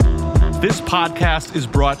This podcast is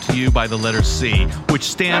brought to you by the letter C, which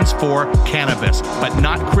stands for cannabis, but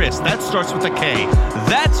not Chris. That starts with a K.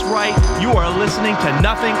 That's right. You are listening to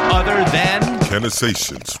nothing other than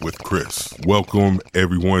Conversations with Chris. Welcome,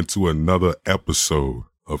 everyone, to another episode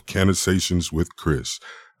of Conversations with Chris.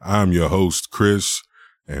 I'm your host, Chris,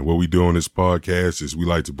 and what we do on this podcast is we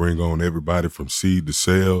like to bring on everybody from seed to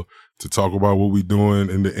sale to talk about what we're doing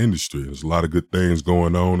in the industry. There's a lot of good things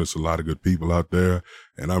going on. There's a lot of good people out there,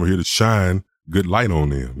 and I'm here to shine good light on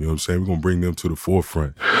them. You know what I'm saying? We're going to bring them to the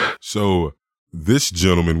forefront. So this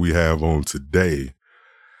gentleman we have on today,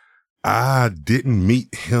 I didn't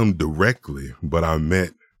meet him directly, but I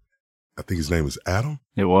think his name was Adam.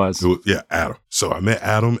 It was. Yeah, Adam. So I met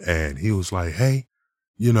Adam, and he was like, hey,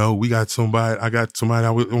 you know, I got somebody I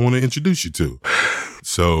want to introduce you to.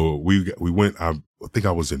 So we went, I think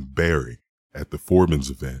I was in Barry at the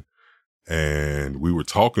Foreman's event, and we were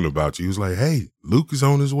talking about you. He was like, hey, Luke is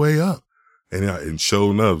on his way up. And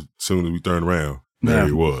sure enough, as soon as we turned around, there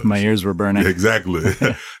he was. My ears were burning. Exactly.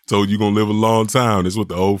 Told you going to live a long time. That's what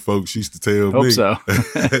the old folks used to tell me. Hope so.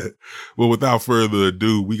 Well, without further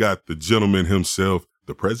ado, we got the gentleman himself,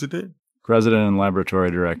 the president and laboratory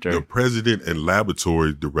director. The president and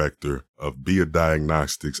laboratory director of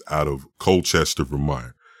Diagnostics out of Colchester,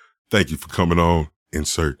 Vermont. Thank you for coming on.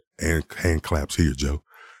 Insert and hand claps here, Joe.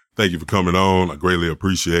 Thank you for coming on. I greatly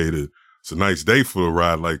appreciate it. It's a nice day for a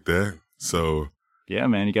ride like that. So, yeah,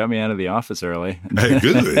 man, you got me out of the office early. Hey,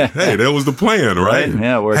 good. Hey, that was the plan, right?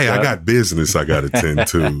 Yeah, it worked out. I got business I got to tend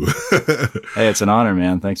to. Hey, it's an honor,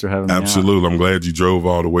 man. Thanks for having me. Absolutely. I'm glad you drove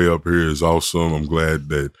all the way up here. It's awesome. I'm glad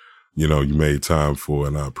that, you know, you made time for it,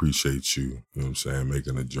 and I appreciate you, you know what I'm saying,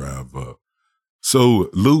 making a drive up. So,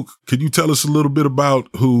 Luke, could you tell us a little bit about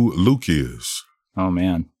who Luke is? Oh,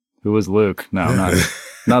 man. Who was Luke? No,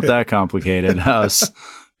 not that complicated. I was,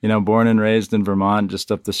 born and raised in Vermont,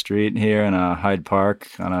 just up the street here in Hyde Park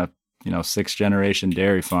on a, 6th-generation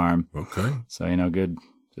dairy farm. Okay. So, good,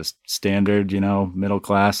 just standard, middle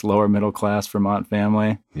class, lower middle class Vermont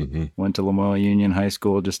family. Mm-hmm. Went to Lamoille Union High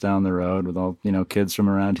School just down the road with all, kids from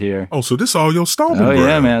around here. Oh, so this all your stomping ground? Oh,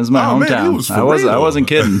 yeah, man. It's my hometown. Man, I wasn't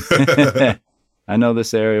kidding. I know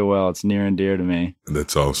this area well. It's near and dear to me.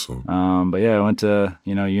 That's awesome. But yeah, I went to,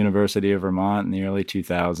 University of Vermont in the early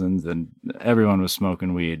 2000s, and everyone was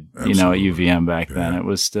smoking weed, Absolutely. At UVM back then. It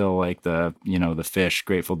was still like the, the Fish,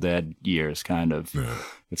 Grateful Dead years, kind of. Yeah.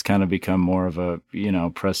 It's kind of become more of a,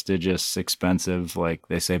 prestigious, expensive, like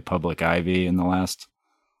they say, public Ivy in the last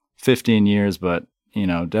 15 years. But,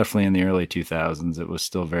 definitely in the early 2000s, it was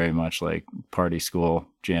still very much like party school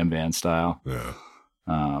jam band style. Yeah.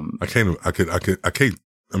 I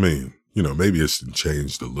mean, maybe it's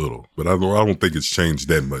changed a little, but I don't think it's changed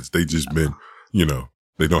that much. They just been,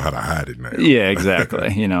 they know how to hide it now. Yeah,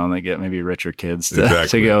 exactly. And they get maybe richer kids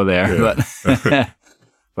to go there. Yeah.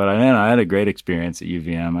 But I had a great experience at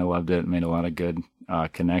UVM. I loved it. Made a lot of good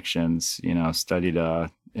connections, studied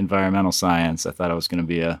environmental science. I thought I was going to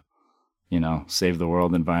be a, save the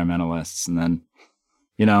world environmentalist. And then,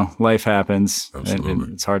 life happens.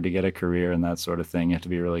 And it's hard to get a career and that sort of thing. You have to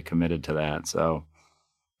be really committed to that. So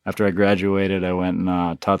after I graduated, I went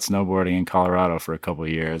and taught snowboarding in Colorado for a couple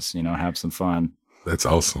of years, have some fun. That's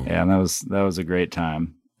awesome. Yeah, and that was a great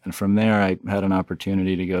time. And from there, I had an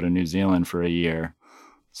opportunity to go to New Zealand for a year,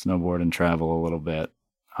 snowboard and travel a little bit.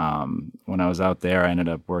 When I was out there, I ended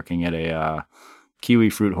up working at a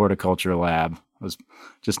kiwi fruit horticulture lab. I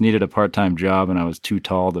just needed a part-time job, and I was too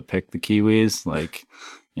tall to pick the kiwis. Like,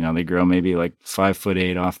 they grow maybe like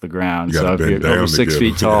 5'8" off the ground. So if you're over 6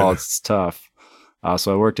 feet tall, it's tough.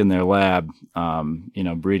 So I worked in their lab,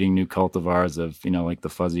 breeding new cultivars of, like the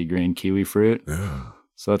fuzzy green kiwi fruit. Yeah.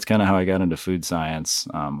 So that's kind of how I got into food science,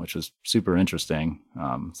 which was super interesting.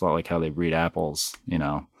 It's a lot like how they breed apples,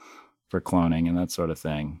 for cloning and that sort of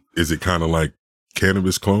thing. Is it kind of like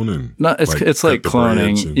cannabis cloning? No, it's like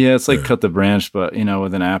cloning. Yeah, it's like cut the branch, but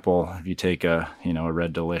with an apple, if you take a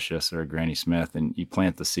Red Delicious or a Granny Smith and you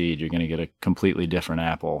plant the seed, you're going to get a completely different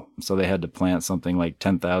apple. So they had to plant something like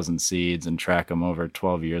 10,000 seeds and track them over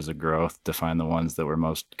 12 years of growth to find the ones that were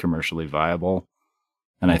most commercially viable.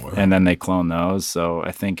 And and then they clone those. So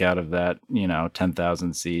I think out of that,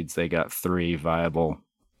 10,000 seeds, they got 3 viable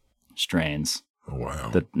strains. Oh, wow.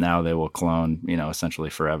 That now they will clone, essentially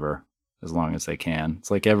forever, as long as they can.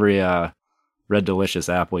 It's like every Red Delicious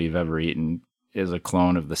apple you've ever eaten is a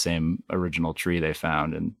clone of the same original tree they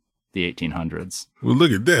found in the 1800s. Well,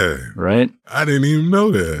 look at that. Right? I didn't even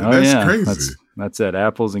know that. Oh, that's crazy. That's it.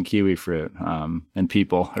 Apples and kiwi fruit and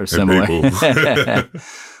people are similar.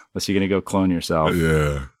 Unless you're going to go clone yourself.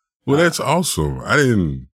 Yeah. Well, that's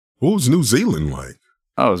awesome. What was New Zealand like?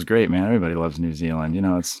 Oh, it was great, man. Everybody loves New Zealand.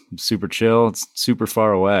 It's super chill. It's super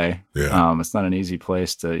far away. Yeah. It's not an easy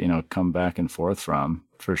place to, come back and forth from,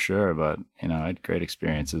 for sure. But, I had great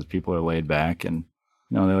experiences. People are laid back and,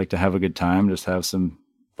 they like to have a good time, just have some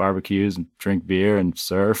barbecues and drink beer and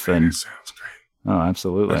surf. Man, And that sounds great. oh,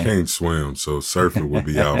 absolutely. I can't swim, so surfing would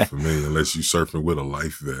be out for me unless you surfing with a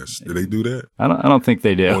life vest. Do they do that? I don't think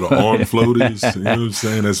they do. Or the arm floaters? You know what I'm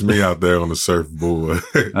saying? That's me out there on the surfboard.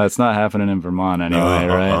 It's not happening in Vermont anyway,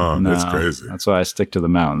 right? No, that's crazy. That's why I stick to the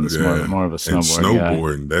mountains. Yeah. More of a snowboard And guy.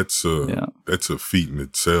 snowboarding, that's a feat in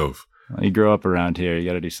itself. You grow up around here, you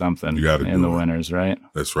got to do something in the winters, right?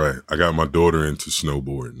 That's right. I got my daughter into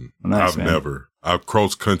snowboarding. Nice, man. I've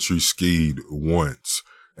cross country skied once,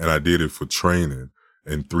 and I did it for training.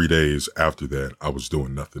 And 3 days after that, I was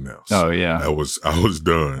doing nothing else. Oh yeah, I was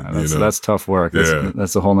done. That's tough work.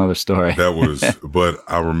 That's a whole nother story. But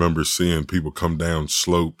I remember seeing people come down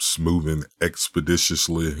slopes, moving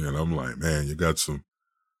expeditiously, and I'm like, man, you got some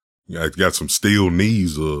steel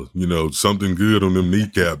knees or, something good on them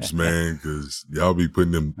kneecaps, man, because y'all be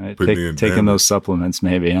taking those supplements,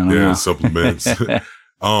 maybe. I don't know. Supplements.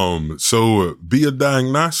 So via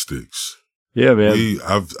Diagnostics. Yeah, man.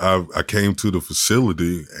 I came to the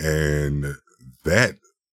facility and that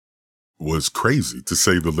was crazy to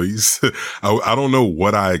say the least. I don't know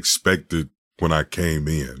what I expected when I came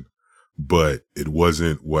in, but it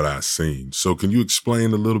wasn't what I seen. So can you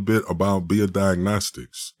explain a little bit about Via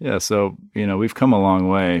Diagnostics? Yeah. So, we've come a long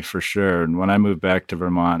way for sure. And when I moved back to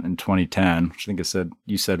Vermont in 2010, which I think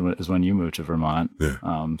you said is when you moved to Vermont. Yeah.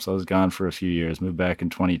 So I was gone for a few years, moved back in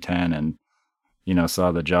 2010 and,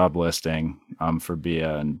 saw the job listing, for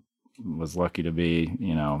BIA and was lucky to be,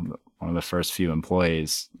 one of the first few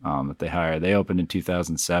employees, that they hired. They opened in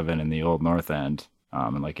 2007 in the old North End,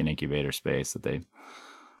 in like an incubator space that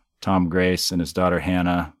Tom Grace and his daughter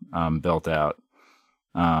Hannah, built out.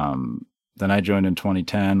 Then I joined in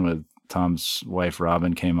 2010 with Tom's wife,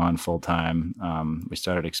 Robin, came on full time. We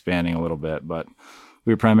started expanding a little bit, but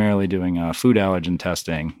we were primarily doing, food allergen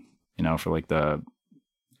testing, for like the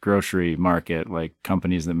grocery market, like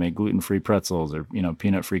companies that make gluten-free pretzels or,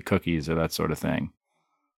 peanut-free cookies or that sort of thing.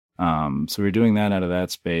 So we were doing that out of that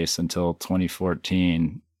space until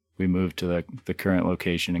 2014. We moved to the current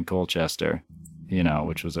location in Colchester,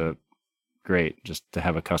 which was great just to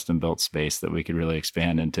have a custom-built space that we could really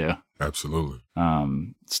expand into. Absolutely.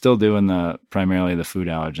 Still doing primarily the food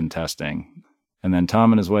allergen testing. And then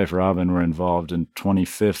Tom and his wife, Robin, were involved in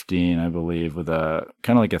 2015, I believe, with a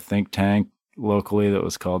kind of like a think tank locally that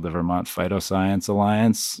was called the Vermont Phytoscience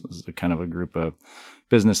Alliance. It was kind of a group of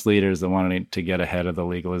business leaders that wanted to get ahead of the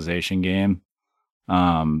legalization game.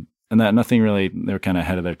 And that nothing really, they were kind of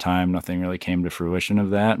ahead of their time. Nothing really came to fruition of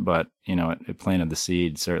that, but it planted the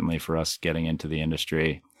seed certainly for us getting into the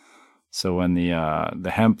industry. So when the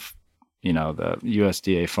hemp, the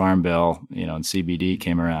USDA Farm Bill, and CBD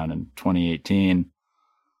came around in 2018,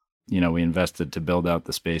 we invested to build out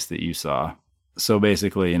the space that you saw. So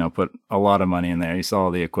basically, put a lot of money in there. You saw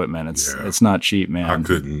all the equipment. It's not cheap, man.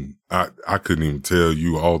 I couldn't even tell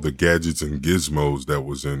you all the gadgets and gizmos that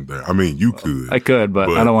was in there. I mean, you could. I could, but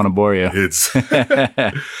I don't want to bore you.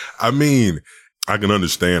 I mean, I can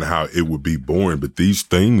understand how it would be boring, but these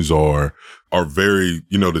things are very,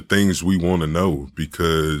 the things we want to know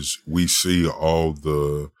because we see all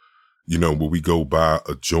the, when we go by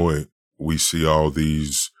a joint, we see all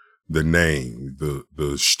these, the name,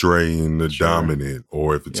 the strain, the dominant,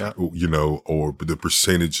 or if it's, or the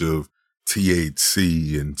percentage of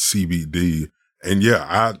THC and CBD. And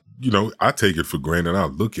I take it for granted. I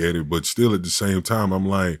look at it, but still at the same time, I'm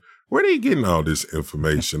like, where are they getting all this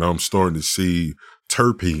information? I'm starting to see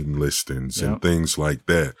terpene listings and things like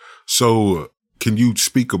that. So can you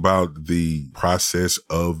speak about the process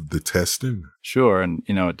of the testing? Sure. And,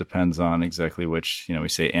 it depends on exactly which, we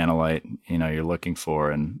say analyte, you're looking for.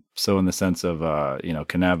 And so in the sense of,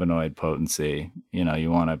 cannabinoid potency, you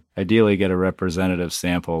want to ideally get a representative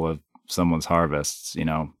sample of someone's harvests.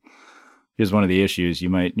 Here's one of the issues. You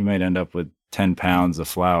might end up with 10 pounds of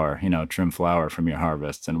flower, trim flower from your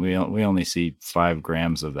harvest. And we only see 5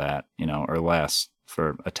 grams of that, or less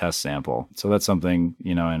for a test sample. So that's something,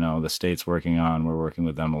 I know the state's working on. We're working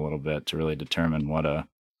with them a little bit to really determine what a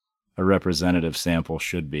representative sample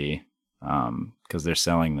should be. Because they're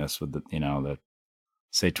selling this with the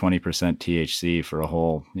say 20% THC for a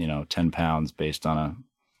whole, 10 pounds based on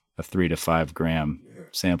a 3 to 5 gram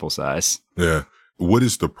sample size. Yeah. What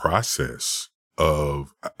is the process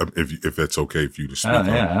of, if that's okay for you to speak on?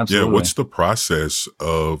 Yeah, absolutely. Yeah. What's the process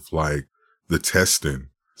of like the testing?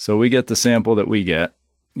 So we get the sample that we get,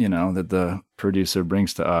 that the producer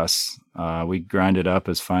brings to us. We grind it up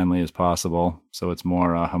as finely as possible, so it's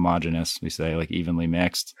more homogeneous. We say like evenly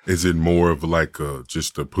mixed. Is it more of like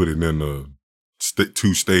just to put it in a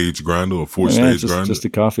 2-stage grinder or 4-stage grinder? Just a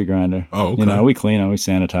coffee grinder. Oh, okay. We clean them, we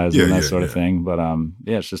sanitize them, that sort of yeah. thing. But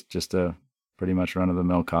it's just a pretty much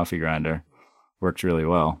run-of-the-mill coffee grinder. Works really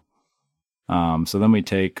well. So then we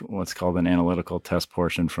take what's called an analytical test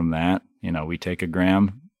portion from that. We take a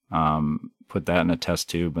gram, put that in a test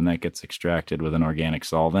tube, and that gets extracted with an organic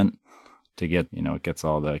solvent to get, it gets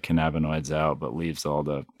all the cannabinoids out, but leaves all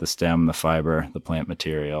the stem, the fiber, the plant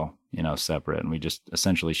material, separate. And we just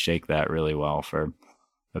essentially shake that really well for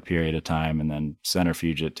a period of time and then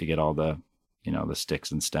centrifuge it to get all the, the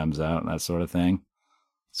sticks and stems out and that sort of thing.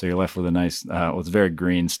 So you're left with a nice, it's very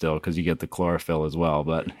green still because you get the chlorophyll as well,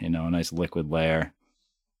 but, a nice liquid layer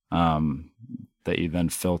that you then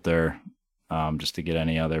filter just to get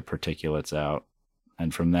any other particulates out.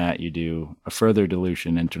 And from that, you do a further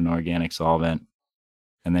dilution into an organic solvent,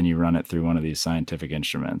 and then you run it through one of these scientific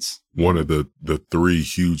instruments. One of the 3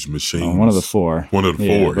 huge machines. One of the 4. One of the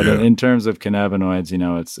 4, But in terms of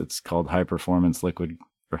cannabinoids, it's called high performance liquid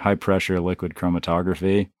or high pressure liquid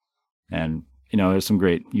chromatography. And, there's some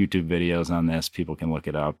great YouTube videos on this. People can look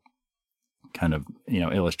it up, kind of,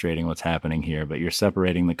 illustrating what's happening here. But you're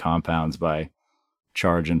separating the compounds by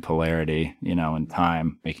charge and polarity, and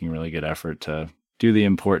time, making really good effort to do the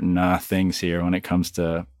important things here when it comes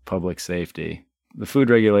to public safety. The food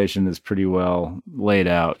regulation is pretty well laid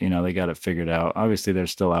out. They got it figured out. Obviously,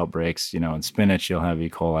 there's still outbreaks. In spinach, you'll have E.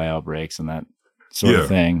 coli outbreaks and that sort of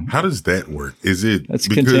thing. How does that work? It's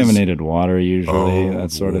contaminated water usually,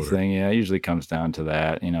 that sort of thing. Yeah, it usually comes down to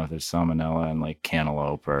that. If there's salmonella in like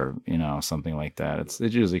cantaloupe or, something like that, it's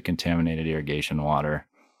usually contaminated irrigation water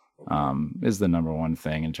is the number one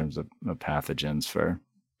thing in terms of pathogens for,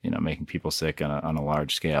 making people sick on a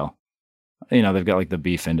large scale. They've got like the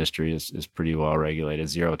beef industry is pretty well regulated,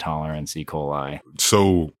 0 tolerance E. coli.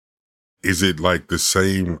 So is it like the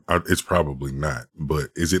same? It's probably not, but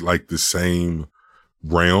is it like the same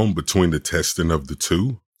realm between the testing of the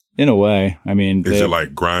two? In a way. I mean, is it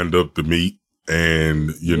like grind up the meat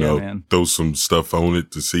and, throw some stuff on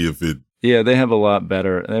it to see if it. Yeah, they have a lot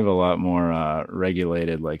more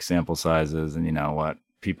regulated like sample sizes and, what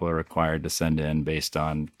people are required to send in based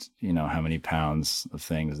on, how many pounds of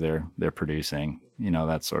things they're producing,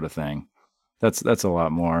 that sort of thing. That's a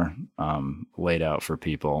lot more laid out for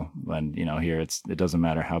people. When, here it doesn't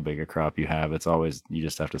matter how big a crop you have. It's always, you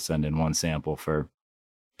just have to send in one sample for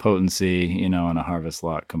potency, and a harvest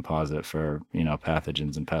lot composite for,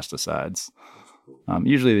 pathogens and pesticides.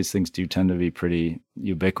 Usually these things do tend to be pretty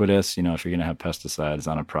ubiquitous. If you're going to have pesticides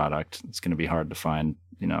on a product, it's going to be hard to find,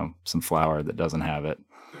 some flour that doesn't have it.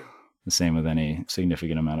 The same with any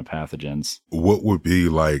significant amount of pathogens. What would be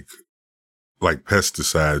like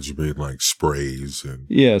pesticides, you mean like sprays and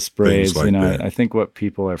sprays. Like that. I think what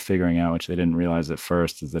people are figuring out, which they didn't realize at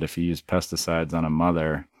first, is that if you use pesticides on a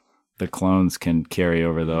mother, the clones can carry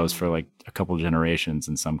over those for like a couple generations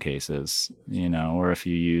in some cases, or if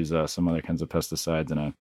you use some other kinds of pesticides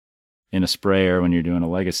in a sprayer when you're doing a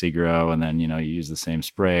legacy grow, and then, you use the same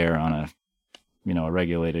sprayer on a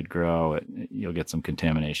regulated grow, you'll get some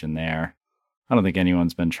contamination there. I don't think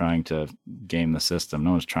anyone's been trying to game the system.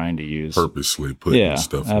 No one's trying to use purposely putting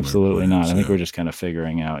stuff. Absolutely not. I think we're just kind of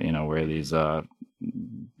figuring out, where these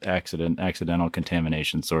accidental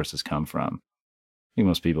contamination sources come from. I think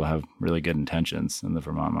most people have really good intentions in the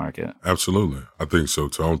Vermont market. Absolutely. I think so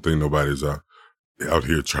too. I don't think nobody's out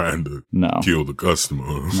here trying to kill the customer.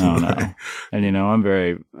 No. And, I'm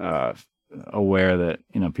very aware that,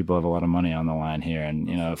 people have a lot of money on the line here. And,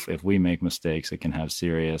 if we make mistakes, it can have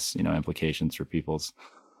serious, implications for people's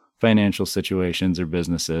financial situations or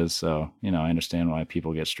businesses. So, I understand why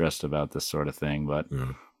people get stressed about this sort of thing. But,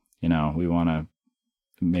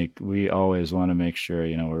 we always want to make sure,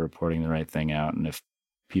 we're reporting the right thing out. And if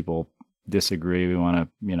people disagree, we want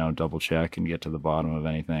to, double check and get to the bottom of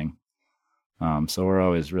anything. So we're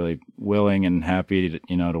always really willing and happy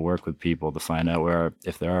to, to work with people to find out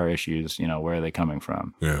if there are issues, where are they coming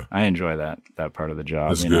from? Yeah. I enjoy that part of the job.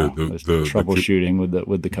 That's good. The troubleshooting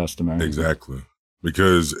with the customer. Exactly.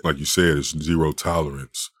 Because like you said, it's 0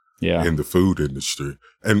 tolerance. Yeah. In the food industry,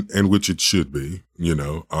 and which it should be,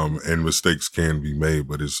 and mistakes can be made,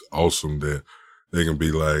 but it's awesome that they can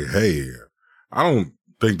be like, hey, I don't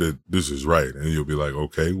think that this is right. And you'll be like,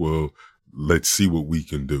 okay, well, let's see what we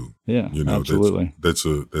can do. Yeah, absolutely. That's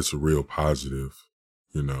a real positive,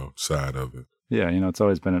 side of it. Yeah. It's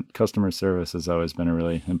always been customer service has always been a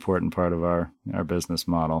really important part of our business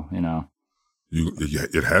model,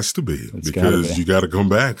 It has to be It's because you got to come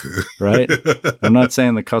back. Right. I'm not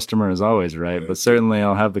saying the customer is always right, but certainly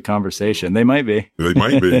I'll have the conversation. They might be. They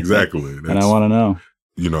might be, exactly. And I want to know.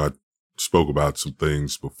 I spoke about some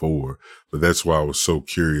things before, but that's why I was so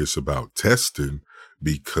curious about testing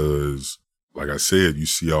because, like I said, you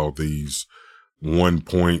see all these 1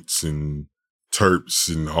 points and terps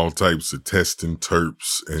and all types of testing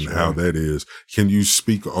terps and how that is. Can you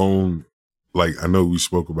speak on, like, I know we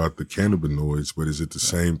spoke about the cannabinoids, but is it the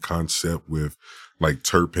same concept with like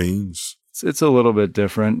terpenes? It's a little bit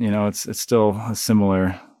different. It's still a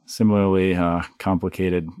similarly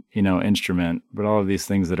complicated, instrument, but all of these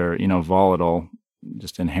things that are, volatile,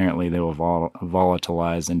 just inherently they will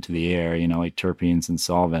volatilize into the air, like terpenes and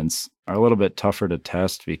solvents are a little bit tougher to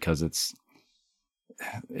test because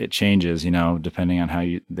it changes, depending on how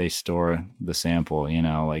they store the sample,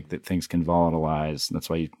 like that things can volatilize. That's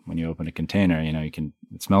why when you open a container,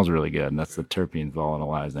 it smells really good, and that's the terpenes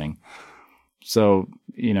volatilizing. So,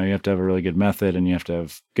 you have to have a really good method, and you have to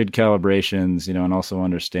have good calibrations, and also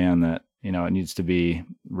understand that, it needs to be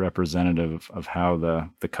representative of how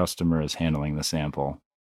the customer is handling the sample.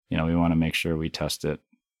 We want to make sure we test it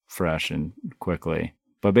fresh and quickly.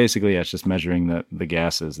 But basically, it's just measuring the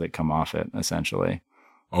gases that come off it, essentially.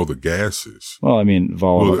 Oh, the gases. Well, I mean, it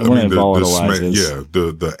volatilizes.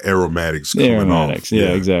 The aromatics. The aromatics, yeah,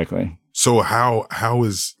 exactly. So how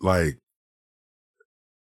is like,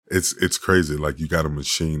 it's crazy. Like you got a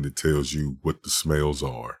machine that tells you what the smells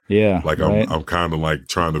are. Yeah. Like right? I'm kind of like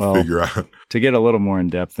trying to figure out. To get a little more in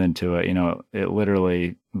depth into it, it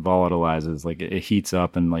literally volatilizes, like it heats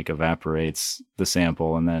up and like evaporates the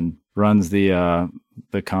sample and then runs the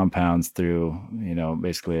compounds through,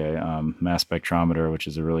 basically a mass spectrometer, which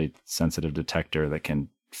is a really sensitive detector that can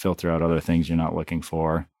filter out other things you're not looking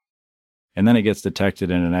for. And then it gets detected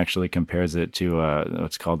and it actually compares it to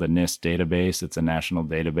what's called the NIST database. It's a national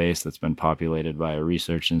database that's been populated by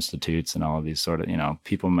research institutes and all of these sort of,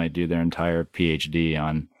 people might do their entire PhD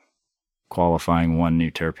on qualifying one new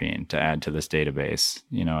terpene to add to this database.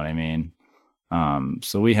 You know what I mean?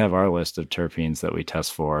 So we have our list of terpenes that we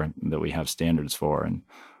test for, that we have standards for, and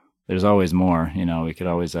there's always more. We could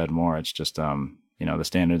always add more. It's just, the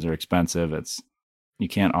standards are expensive. You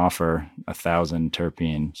can't offer 1,000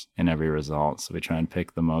 terpenes in every result. So we try and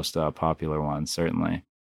pick the most popular ones, certainly.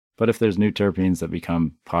 But if there's new terpenes that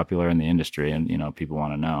become popular in the industry and, people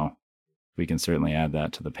want to know, we can certainly add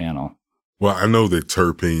that to the panel. Well, I know that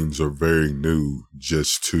terpenes are very new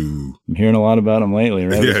I'm hearing a lot about them lately,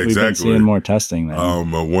 right? Yeah, We've been seeing more testing there.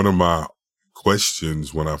 One of my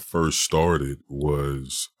questions when I first started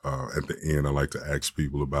was, at the end, I like to ask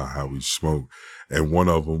people about how we smoke. And one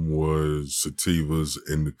of them was sativas,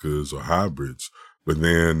 indicas, or hybrids. But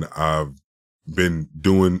then I've been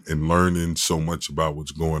doing and learning so much about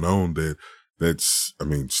what's going on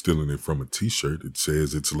stealing it from a t-shirt, it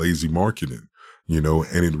says it's lazy marketing, and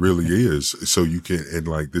it really is. So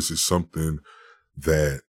this is something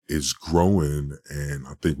that is growing, and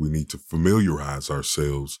I think we need to familiarize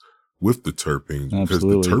ourselves with the terpenes. Absolutely. Because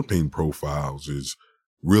the terpene profiles is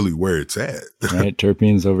really where it's at. Right.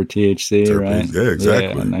 Terpenes over THC, right? Yeah,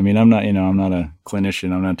 exactly. Yeah. And I mean, I'm not a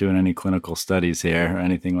clinician. I'm not doing any clinical studies here or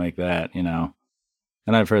anything like that, And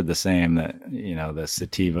I've heard the same that, the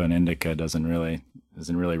sativa and indica isn't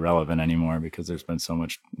really relevant anymore because there's been so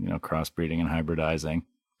much, crossbreeding and hybridizing.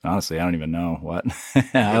 Honestly, I don't even know what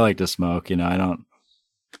I like to smoke. I don't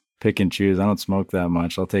pick and choose. I don't smoke that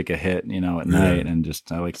much. I'll take a hit, at night, and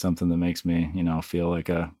I like something that makes me, feel like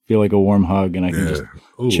a warm hug, and I can just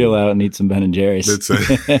chill out and eat some Ben and Jerry's.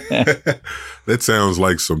 That sounds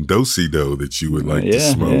like some do-si-do that you would like to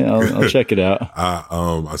smoke. Yeah, I'll check it out.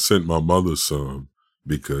 I sent my mother some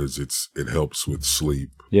because it helps with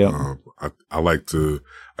sleep. Yeah. I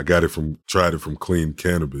tried it from Clean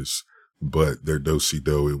Cannabis, but their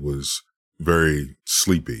do-si-do, it was very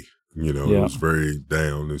sleepy. It was very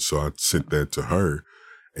down. And so I sent that to her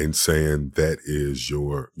and saying that is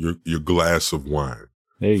your glass of wine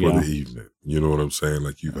for the evening. You know what I'm saying?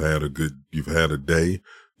 Like you've had a day,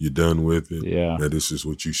 you're done with it. Yeah. Now this is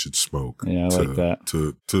what you should smoke. Yeah, I like that.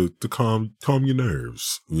 To calm your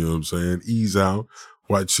nerves. You know what I'm saying? Ease out,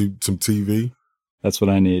 watch some TV. That's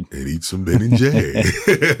what I need. And eat some Ben and Jerry.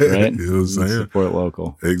 Right? You know what I'm saying? Support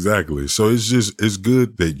local. Exactly. So it's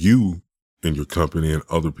good that you and your company and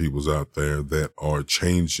other people's out there that are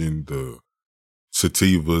changing the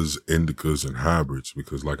sativas, indicas, and hybrids,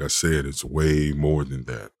 because like I said, it's way more than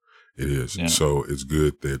that. It is. Yeah. So it's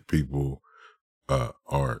good that people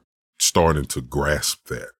are starting to grasp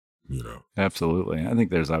that, Absolutely. I think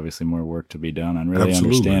there's obviously more work to be done on really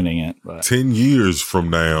understanding it. But 10 years from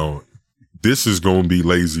now, this is going to be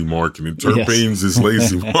lazy marketing. Terpenes is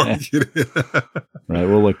lazy marketing. Right.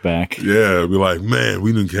 We'll look back. Yeah. Be like, man,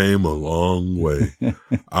 we done came a long way.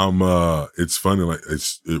 It's funny. Like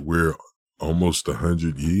we're almost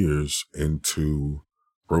 100 years into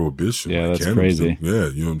prohibition. Yeah, like that's cannabis. crazy. Yeah.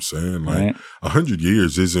 You know what I'm saying? Like Right. 100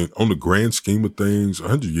 years isn't, on the grand scheme of things,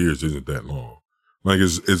 100 years isn't that long. Like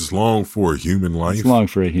it's long for a human life. It's long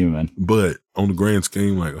for a human. But on the grand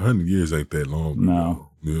scheme, like 100 years ain't that long. No.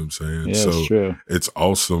 You know what I'm saying? Yeah, so it's true. it's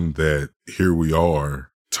awesome that here we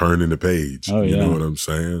are turning the page. Oh, You yeah. know what I'm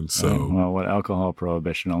saying? So Right. Well, what alcohol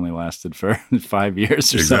prohibition only lasted for 5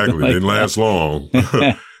 years or exactly. something like Didn't last long.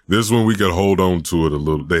 This one we could hold on to it a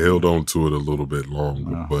little. They held on to it a little bit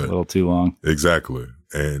longer, a little too long. Exactly.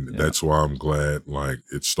 And that's why I'm glad like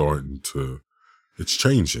it's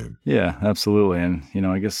changing. Yeah, absolutely. And,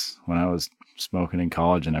 I guess when I was smoking in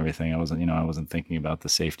college and everything, I wasn't thinking about the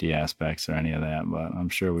safety aspects or any of that, but I'm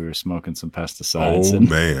sure we were smoking some pesticides. Oh,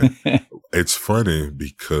 man. It's funny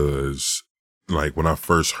because like when I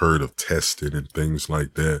first heard of testing and things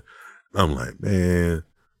like that, I'm like, man,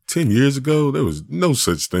 10 years ago, there was no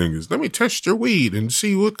such thing as, let me test your weed and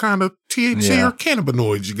see what kind of THC or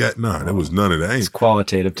cannabinoids you got. Nah, there was none of that. It's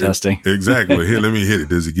qualitative testing. Exactly. Here, let me hit it.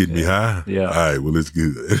 Does it get me high? Yeah. All right, well, it's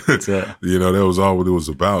good. That's it. That was all what it was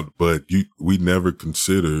about. But we never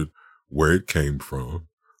considered where it came from.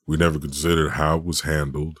 We never considered how it was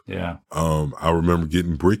handled. Yeah. I remember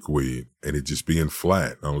getting brick weed and it just being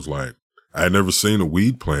flat. I was like, I had never seen a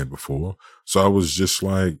weed plant before. So I was just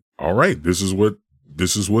like, all right, this is what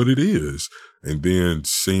it is. And then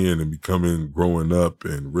seeing and growing up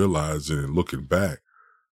and realizing and looking back,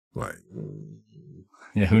 like,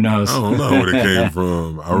 yeah, who knows? I don't know where it came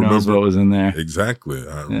from. Who knows what was in there? Exactly.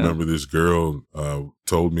 I remember this girl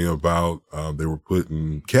told me about they were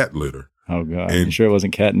putting cat litter. Oh, God. And you sure it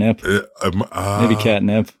wasn't catnip? Maybe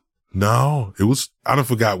catnip. No, it was, I don't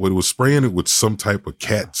forgot what it was, spraying it with some type of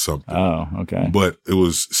cat something. Oh, okay. But it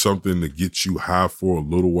was something to get you high for a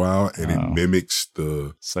little while and it mimics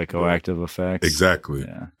the psychoactive effects. Exactly.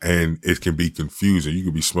 Yeah. And it can be confusing. You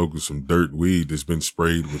could be smoking some dirt weed that's been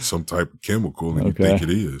sprayed with some type of chemical and you think it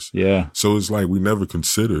is. Yeah. So it's like we never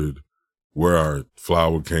considered where our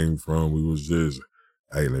flower came from. We was just,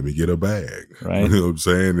 hey, let me get a bag. Right. You know what I'm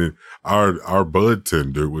saying? And our bud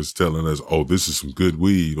tender was telling us, oh, this is some good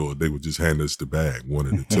weed, or they would just hand us the bag, one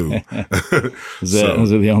of the two.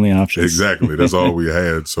 Those are the only options. Exactly. That's all we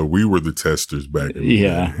had. So we were the testers back in the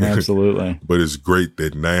day. Absolutely. But it's great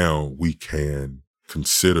that now we can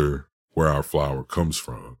consider where our flower comes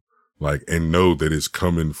from, like, and know that it's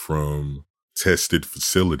coming from tested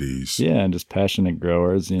facilities. Yeah, and just passionate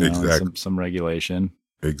growers, Exactly. some regulation.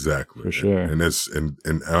 Exactly. For sure. And that's, and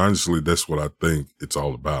honestly, that's what I think it's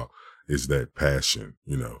all about, is that passion,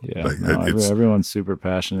 Yeah. Like, everyone's super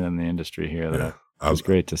passionate in the industry here. Yeah. It's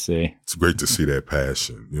great to see. It's great to see that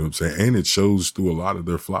passion. You know what I'm saying? And it shows through a lot of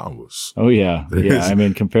their flowers. Oh, yeah. Yeah. I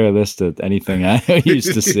mean, compare this to anything I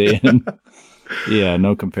used to see. And yeah,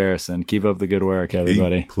 no comparison. Keep up the good work,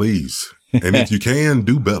 everybody. Please. And if you can,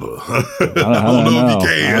 do better. I don't know if you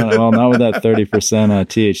can. Well, not with that 30%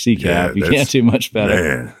 THC cap. You can't do much better.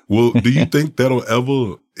 Man. Well, do you think that'll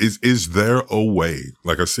ever, is there a way?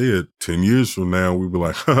 Like I said, 10 years from now, we'll be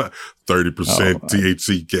like, 30%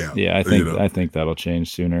 THC cap. Yeah, I think that'll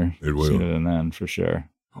change sooner. It will. Sooner than then, for sure.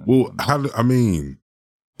 Well,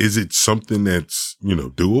 is it something that's,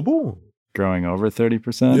 doable? Growing over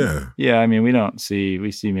 30%? Yeah. Yeah. I mean, we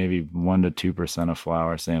see maybe 1% to 2% of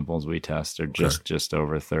flower samples we test are just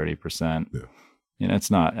over 30%. Yeah. It's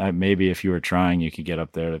not, maybe if you were trying, you could get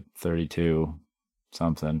up there to 32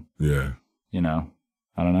 something. Yeah.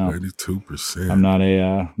 I don't know. 32%. I'm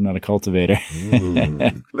not a cultivator.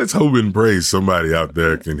 Let's hope and pray somebody out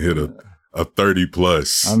there can hit a 30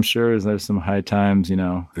 plus. I'm sure there's some high times,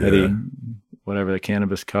 Eddie, whatever the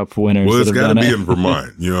Cannabis Cup winners. Well, it's got to be in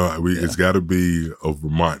Vermont. It's got to be a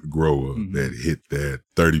Vermont grower that hit that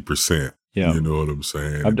 30%. Yeah. You know what I'm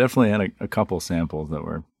saying? I've definitely had a couple samples that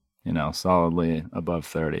were, solidly above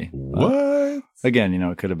 30. What? Again,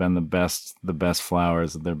 it could have been the best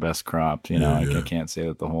flowers of their best crop. I can't say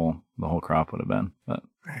that the whole crop would have been, but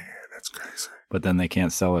man, that's crazy. But then they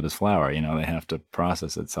can't sell it as flour. They have to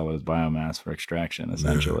process it, sell it as biomass for extraction,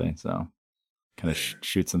 essentially. Yeah. So kind of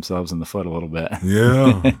shoots themselves in the foot a little bit.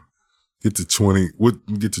 Yeah. Get to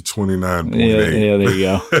 29.8. Yeah, there you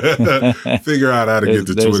go. Figure out how to get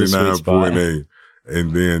to 29.8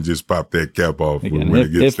 and then just pop that cap off. Again, when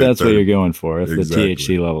it gets if that's 30. what you're going for, if Exactly. the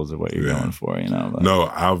THC levels are what you're going for, But. No,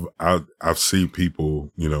 I've seen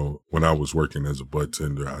people, when I was working as a bud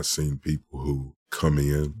tender, I've seen people who come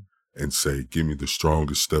in and say, give me the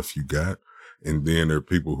strongest stuff you got. And then there are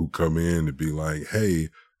people who come in and be like, hey,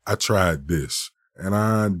 I tried this and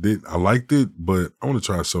I liked it, but I want to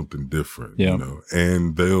try something different, Yeah. you know?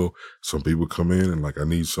 And some people come in and like, I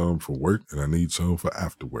need some for work and I need some for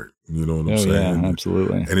after work. You know what I'm saying? Yeah,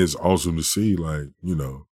 absolutely. And it's awesome to see, like, you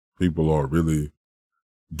know, people are really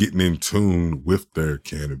getting in tune with their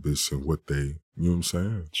cannabis and what they, you know what I'm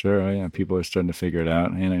saying? Sure. Oh, yeah. People are starting to figure it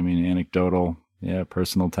out. And I mean, anecdotal,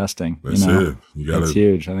 personal testing. That's it. That's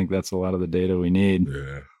huge. I think that's a lot of the data we need.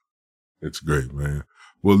 Yeah. It's great, man.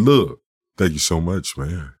 Well, look, thank you so much,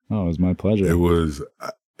 man. Oh, it was my pleasure. It was,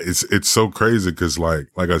 it's so crazy because like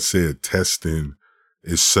I said, testing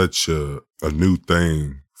is such a new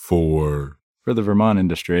thing for the Vermont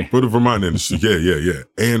industry. For the Vermont industry. Yeah.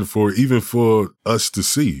 And even for us to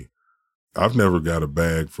see. I've never got a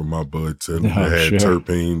bag from my bud that had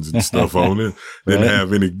terpenes and stuff on it.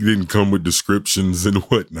 Didn't come with descriptions and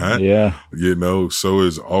whatnot. Yeah. You know, so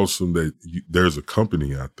it's awesome that there's a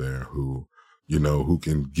company out there who, you know, who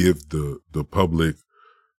can give the public,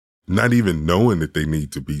 not even knowing that they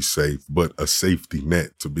need to be safe, but a safety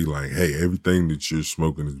net to be like, hey, everything that you're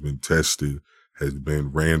smoking has been tested, has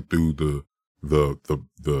been ran through the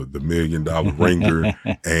 $1 million ringer,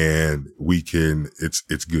 and we can,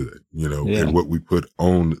 it's good, you know, and what we put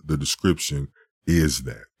on the description is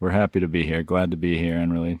that. We're happy to be here, glad to be here,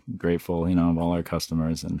 and really grateful, you know, of all our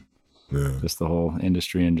customers and just the whole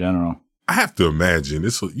industry in general. I have to imagine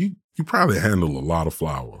you probably handle a lot of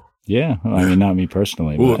flour. Yeah. Well, I mean, not me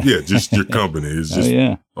personally. Well, just your company. It's just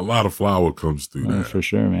a lot of flour comes through that. For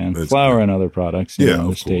sure, man. That's flour good. And other products, you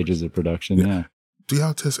know, stages of production. Yeah. Do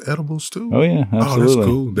y'all test edibles too? Oh yeah, absolutely. Oh, that's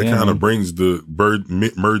cool. That kind of brings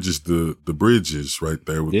merges the bridges right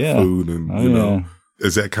there with the food, and you know,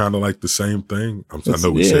 is that kind of like the same thing? I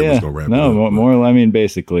know we said we was gonna wrap it up. No, more. I mean,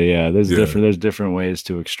 basically, There's different ways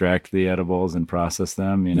to extract the edibles and process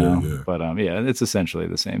them, you know. But it's essentially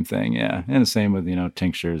the same thing. Yeah, and the same with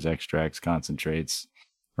tinctures, extracts, concentrates,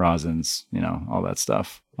 rosins, all that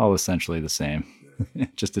stuff. All essentially the same.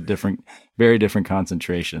 Just very different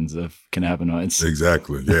concentrations of cannabinoids.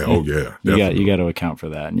 Exactly. Yeah. Oh, yeah. You got to account for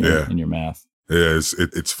that in your math. Yeah.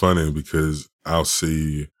 It's funny because I'll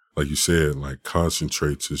see, like you said, like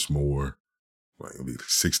concentrates is more like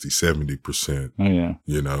 60-70%. Oh yeah.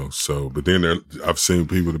 You know. So, but then I've seen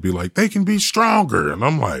people to be like, they can be stronger, and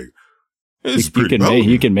I'm like,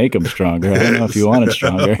 you can make them stronger. I don't know if you want it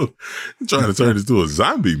stronger. I'm trying to turn this into a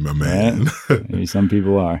zombie, my man. Maybe some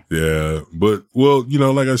people are. Yeah. But, well,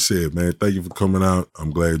 like I said, man, thank you for coming out. I'm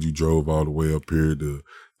glad you drove all the way up here to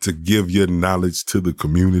give your knowledge to the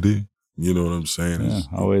community. You know what I'm saying? Yeah,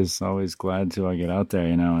 always glad to get out there,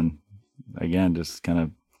 and again, just kind of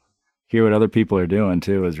hear what other people are doing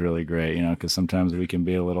too is really great, because sometimes we can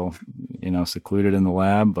be a little, secluded in the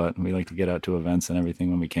lab, but we like to get out to events and everything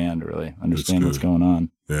when we can to really understand what's going on.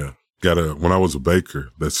 Yeah. When I was a baker,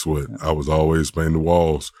 that's what I was always behind the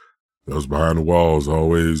walls. I was behind the walls,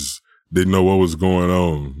 always didn't know what was going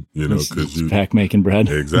on, because you pack making bread.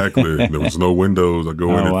 Exactly. There was no windows. I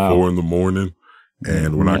go in at 4 a.m.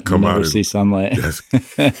 and when I come out, see sunlight. You know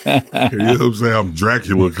what I'm saying? I'm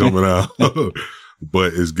Dracula coming out.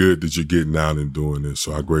 But it's good that you're getting out and doing this.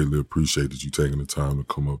 So I greatly appreciate that you taking the time to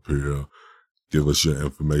come up here, give us your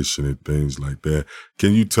information and things like that.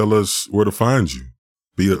 Can you tell us where to find you?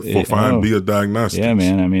 Be a Diagnostics. Yeah,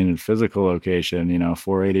 man. I mean, physical location,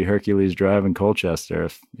 480 Hercules Drive in Colchester.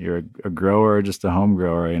 If you're a grower or just a home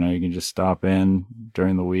grower, you can just stop in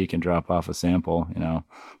during the week and drop off a sample.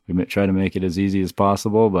 We try to make it as easy as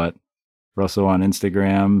possible, but we're also on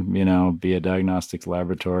Instagram, Be a Diagnostics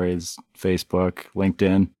Laboratories, Facebook,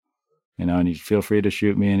 LinkedIn, and you feel free to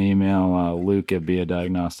shoot me an email,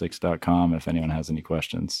 luke@beadiagnostics.com if anyone has any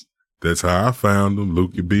questions. That's how I found them.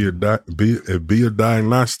 Luke at Be a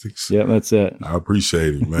Diagnostics. Yeah, that's it. I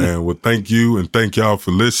appreciate it, man. Well, thank you, and thank y'all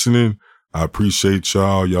for listening. I appreciate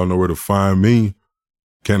y'all. Y'all know where to find me.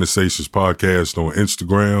 Cannasations Podcast on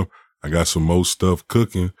Instagram. I got some more stuff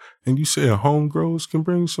cooking. And you said home growers can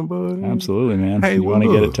bring somebody? Absolutely, man. Hey, you want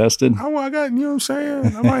to get it tested? I got, you know what I'm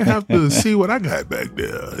saying? I might have to see what I got back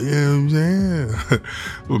there. You know what I'm saying?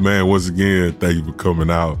 But man, once again, thank you for coming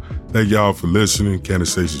out. Thank y'all for listening.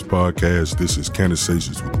 Cannasations Podcast. This is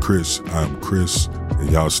Cannasations with Chris. I'm Chris. And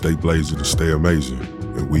y'all stay blazing and stay amazing.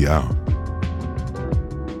 And we out.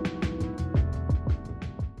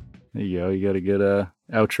 There you go. You got a good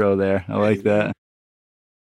outro there. I like that.